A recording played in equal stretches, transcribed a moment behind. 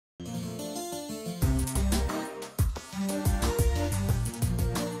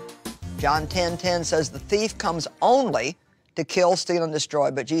John 10:10 says, the thief comes only to kill, steal, and destroy.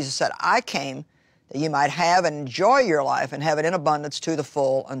 But Jesus said, I came that you might have and enjoy your life and have it in abundance to the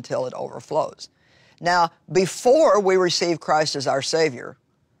full until it overflows. Now, before we receive Christ as our Savior,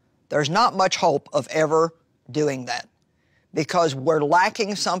 there's not much hope of ever doing that because we're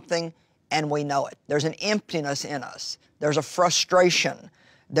lacking something and we know it. There's an emptiness in us. There's a frustration.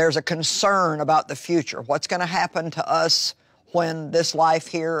 There's a concern about the future. What's going to happen to us when this life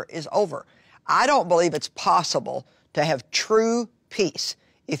here is over? I don't believe it's possible to have true peace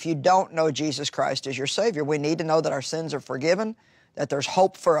if you don't know Jesus Christ as your Savior. We need to know that our sins are forgiven, that there's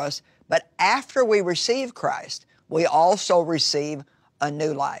hope for us. But after we receive Christ, we also receive a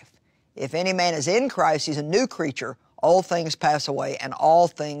new life. If any man is in Christ, he's a new creature. Old things pass away and all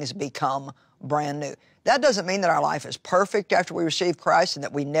things become brand new. That doesn't mean that our life is perfect after we receive Christ and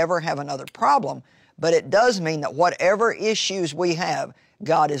that we never have another problem, but it does mean that whatever issues we have,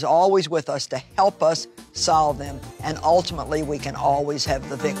 God is always with us to help us solve them, and ultimately we can always have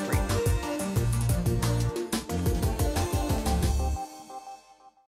the victory.